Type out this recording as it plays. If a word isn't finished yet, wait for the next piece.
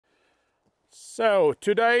So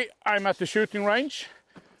today I'm at the shooting range,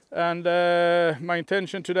 and my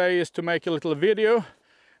intention today is to make a little video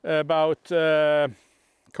about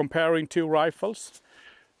comparing two rifles.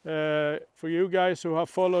 For you guys who have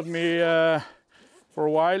followed me for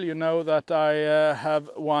a while, you know that I have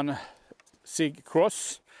one SIG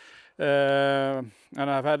Cross, and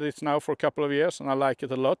I've had it now for a couple of years and I like it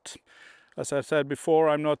a lot. As I said before,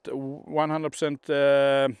 I'm not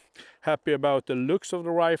 100% happy about the looks of the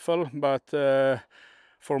rifle, but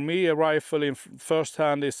for me a rifle in first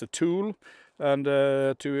hand is a tool, and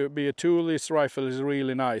to be a tool, this rifle is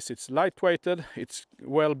really nice. It's lightweighted, it's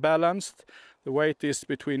well balanced, the weight is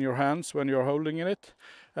between your hands when you're holding it,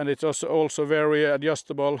 and it's also very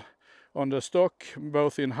adjustable on the stock,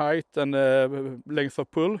 both in height and length of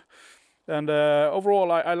pull, and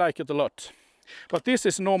overall I like it a lot. But this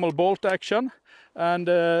is normal bolt action, and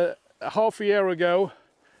half a year ago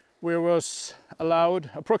we was allowed,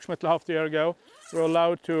 approximately half a year ago, we were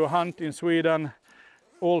allowed to hunt in Sweden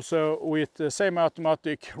also with the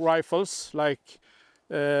semi-automatic rifles, like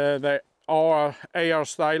they are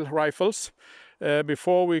AR-style rifles.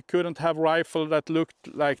 Before we couldn't have rifle that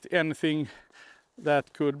looked like anything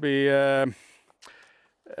that could be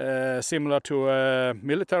similar to a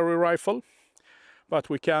military rifle, but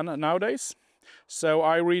we can nowadays. So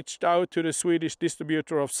I reached out to the Swedish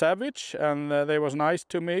distributor of Savage, and they was nice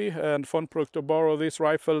to me and fond to borrow this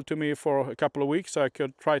rifle to me for a couple of weeks so I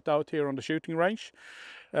could try it out here on the shooting range.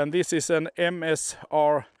 And this is an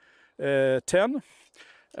MSR-10,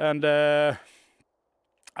 and I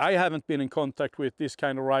haven't been in contact with this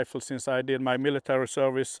kind of rifle since I did my military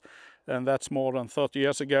service, and that's more than 30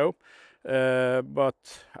 years ago. But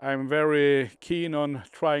I'm very keen on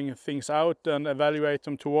trying things out and evaluate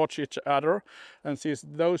them to watch each other. And since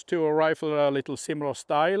those two rifles are a little similar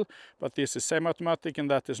style, but this is semi-automatic and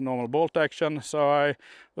that is normal bolt action, so I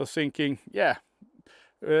was thinking, yeah,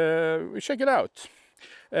 we check it out.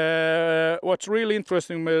 What's really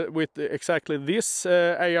interesting with exactly this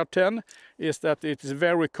AR-10 is that it is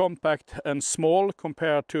very compact and small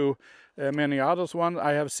compared to many others one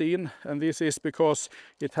I have seen, and this is because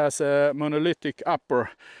it has a monolithic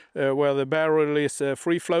upper where the barrel is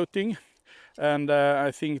free floating, and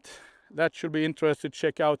I think that should be interesting to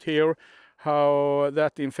check out here how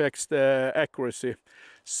that affects the accuracy.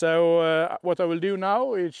 So what I will do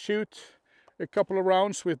now is shoot a couple of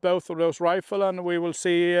rounds with both of those rifles, and we will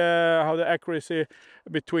see how the accuracy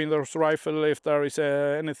between those rifles, if there is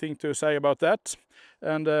anything to say about that.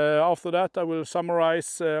 And after that I will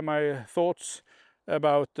summarize my thoughts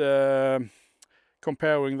about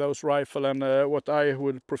comparing those rifles and what I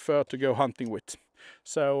would prefer to go hunting with.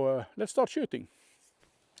 So let's start shooting.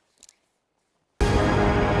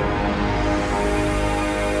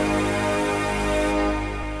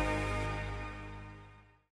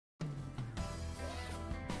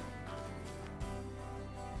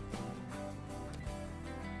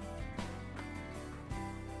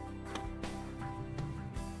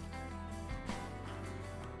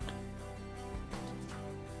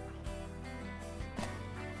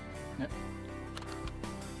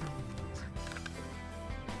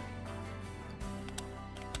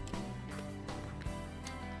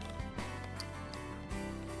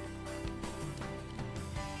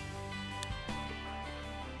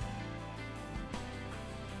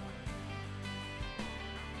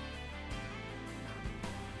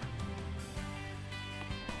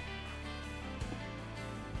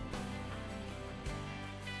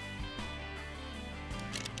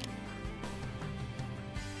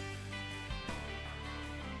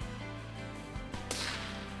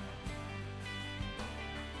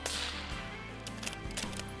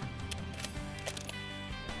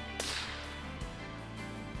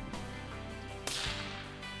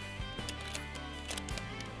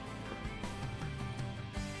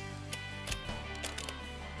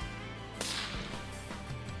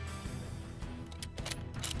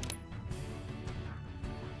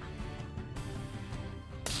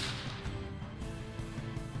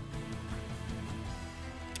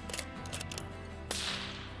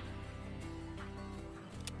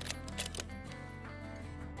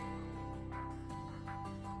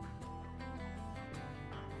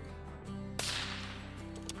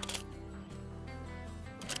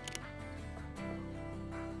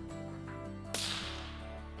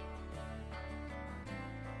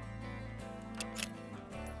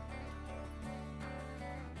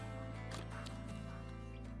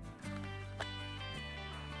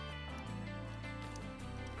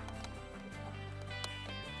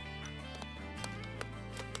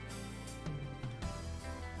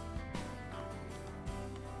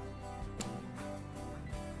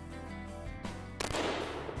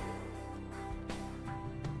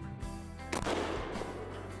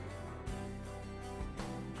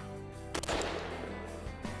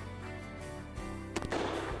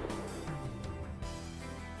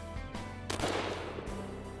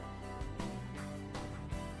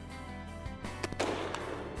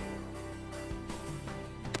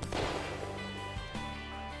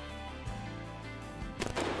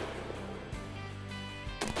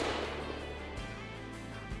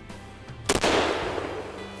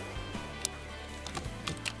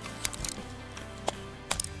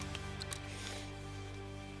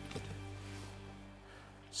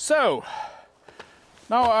 So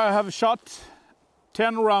now I have shot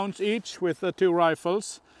 10 rounds each with the two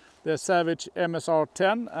rifles, the Savage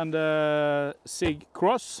MSR-10 and the SIG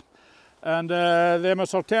Cross. And the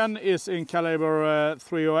MSR-10 is in caliber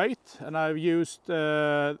 308, and I've used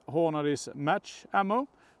Hornady's match ammo,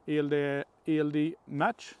 ELD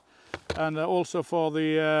match. And also for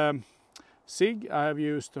the SIG I have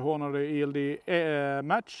used the Hornady ELD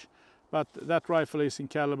match, but that rifle is in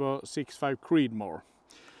caliber 6.5 Creedmoor.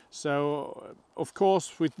 So of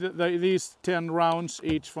course with these 10 rounds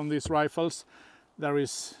each from these rifles, there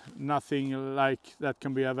is nothing like that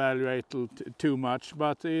can be evaluated too much,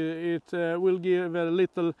 but it will give a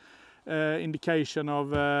little indication of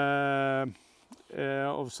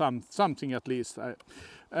something at least.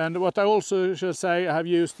 And what I also should say, I have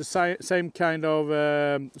used the same kind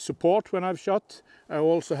of support when I've shot. I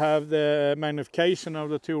also have the magnification of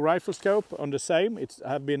the two rifle scope on the same. It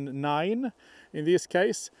have been 9 in this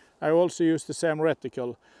case. I also used the same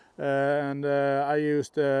reticle, and I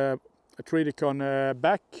used a Tridicon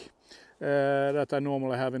back that I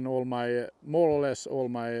normally have in all my, more or less all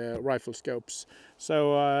my rifle scopes.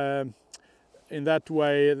 So in that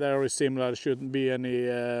way there is similar. There shouldn't be any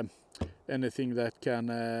anything that can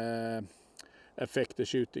affect the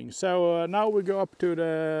shooting. So now we go up to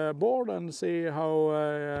the board and see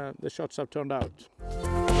how the shots have turned out.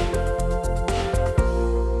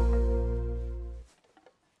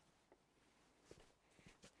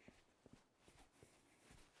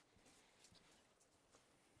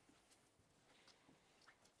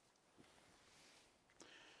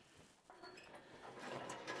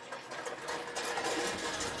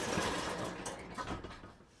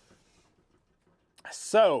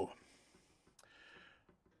 So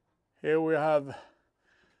here we have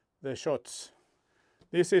the shots.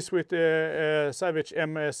 This is with the Savage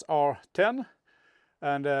MSR-10,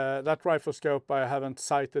 and that rifle scope I haven't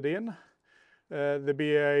sighted in. The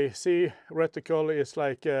BAC reticle is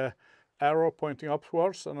like an arrow pointing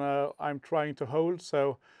upwards, and I'm trying to hold,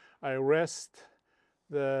 so I rest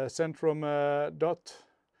the centrum dot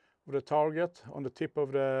of the target on the tip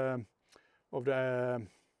of the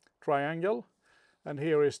triangle. And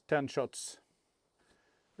here is 10 shots.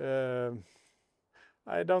 I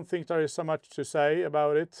don't think there is so much to say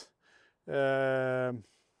about it. I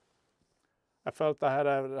felt I had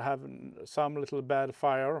to have some little bad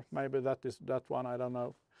fire. Maybe that is that one, I don't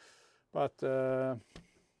know. But I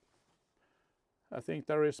think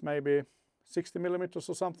there is maybe 60 millimeters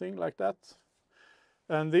or something like that.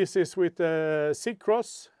 And this is with the SIG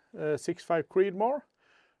Cross 6.5 Creedmoor,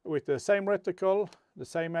 with the same reticle, the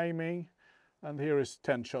same aiming. And here is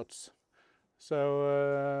 10 shots.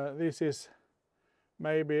 So this is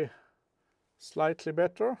maybe slightly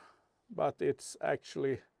better, but it's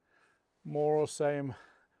actually more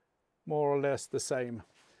or less the same.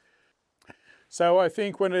 So I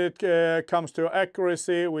think when it comes to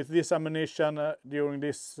accuracy with this ammunition during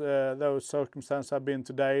those circumstances I've been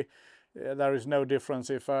today, there is no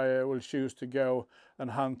difference if I will choose to go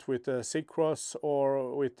and hunt with a SIG Cross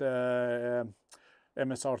or with a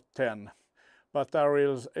MSR-10. But there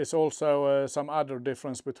is also some other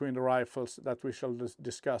difference between the rifles that we shall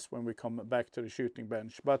discuss when we come back to the shooting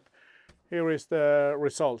bench. But here is the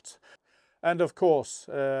result. And of course,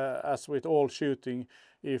 as with all shooting,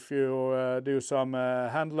 if you do some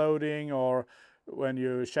hand loading or when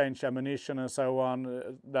you change ammunition and so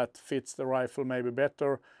on, that fits the rifle maybe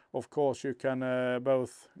better. Of course, you can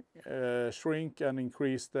both shrink and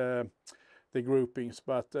increase the groupings.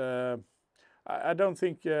 But I don't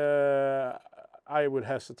think I would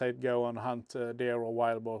hesitate to go and hunt deer or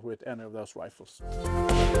wild boar with any of those rifles.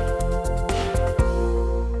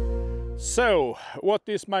 So, what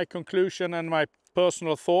is my conclusion and my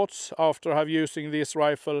personal thoughts after have using this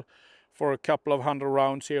rifle for a couple of 100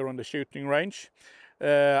 rounds here on the shooting range?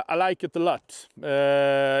 I like it a lot.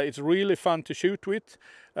 It's really fun to shoot with,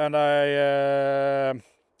 and I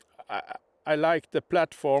like the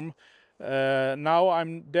platform. Now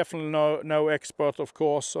I'm definitely no expert, of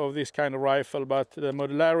course, of this kind of rifle, but the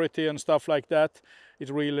modularity and stuff like that,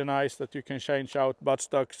 it's really nice that you can change out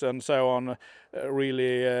buttstocks and so on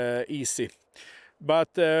really easy.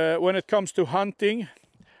 But when it comes to hunting,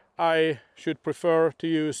 I should prefer to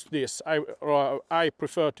use this. I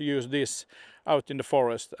prefer to use this out in the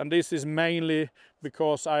forest, and this is mainly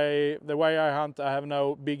because the way I hunt, I have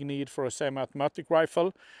no big need for a semi-automatic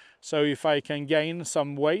rifle. So if I can gain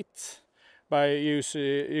some weight by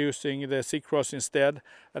using the SIG Cross instead,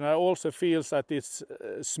 and I also feel that it's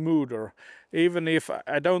smoother. Even if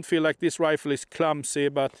I don't feel like this rifle is clumsy,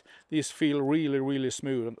 but this feels really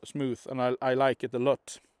smooth, and I like it a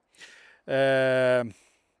lot.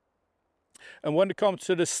 And when it comes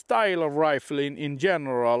to the style of rifle in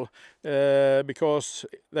general, because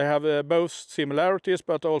they have both similarities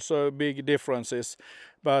but also big differences.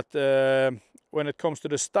 But when it comes to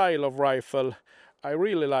the style of rifle, I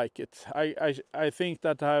really like it. I think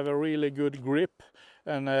that I have a really good grip,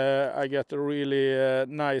 and I get a really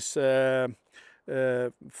nice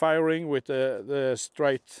firing with the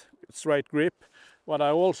straight grip. What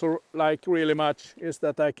I also like really much is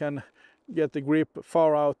that I can get the grip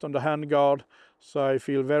far out on the handguard, so I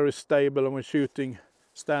feel very stable when shooting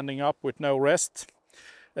standing up with no rest.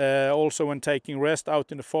 Also when taking rest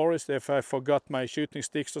out in the forest, if I forgot my shooting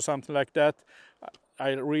sticks or something like that,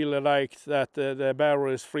 I really like that the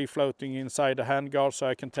barrel is free floating inside the handguard, so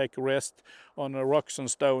I can take a rest on rocks and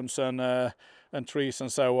stones and trees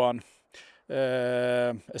and so on.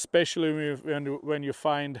 Especially when you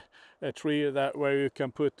find a tree where you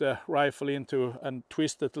can put the rifle into and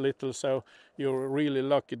twist it a little, so you really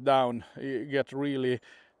lock it down. You get really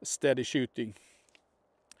steady shooting.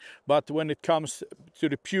 But when it comes to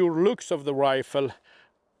the pure looks of the rifle,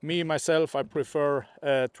 myself, I prefer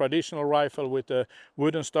a traditional rifle with a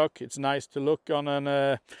wooden stock. It's nice to look on, and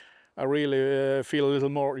I really feel a little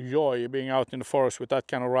more joy being out in the forest with that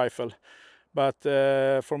kind of rifle. But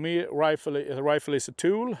for me, a rifle is a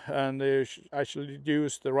tool, and I should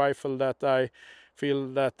use the rifle that I feel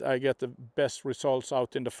that I get the best results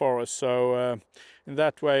out in the forest. So in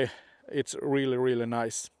that way, it's really, really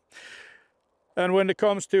nice. And when it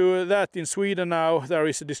comes to that in Sweden now, there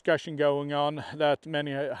is a discussion going on that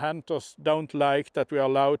many hunters don't like that we are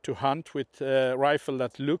allowed to hunt with a rifle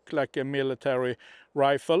that look like a military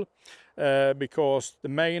rifle, because the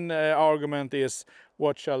main argument is,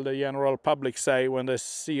 what shall the general public say when they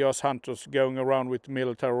see us hunters going around with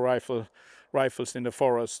military rifles in the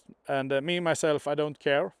forest? And myself, I don't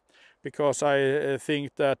care, because I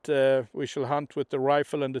think that we shall hunt with the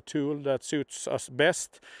rifle and the tool that suits us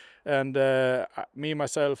best. And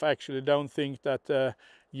myself actually don't think that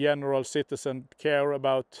general citizen care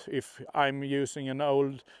about if I'm using an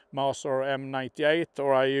old Mauser M98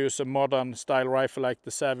 or I use a modern style rifle like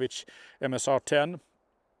the Savage MSR-10.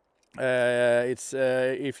 It's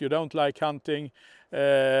if you don't like hunting,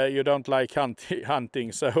 you don't like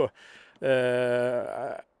hunting. So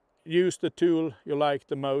use the tool you like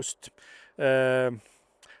the most.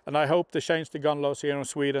 And I hope they change the gun laws here in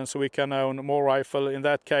Sweden so we can own more rifle. In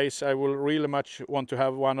that case, I will really much want to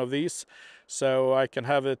have one of these, so I can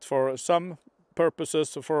have it for some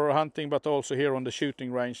purposes for hunting, but also here on the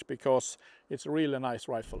shooting range, because it's a really nice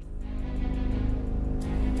rifle.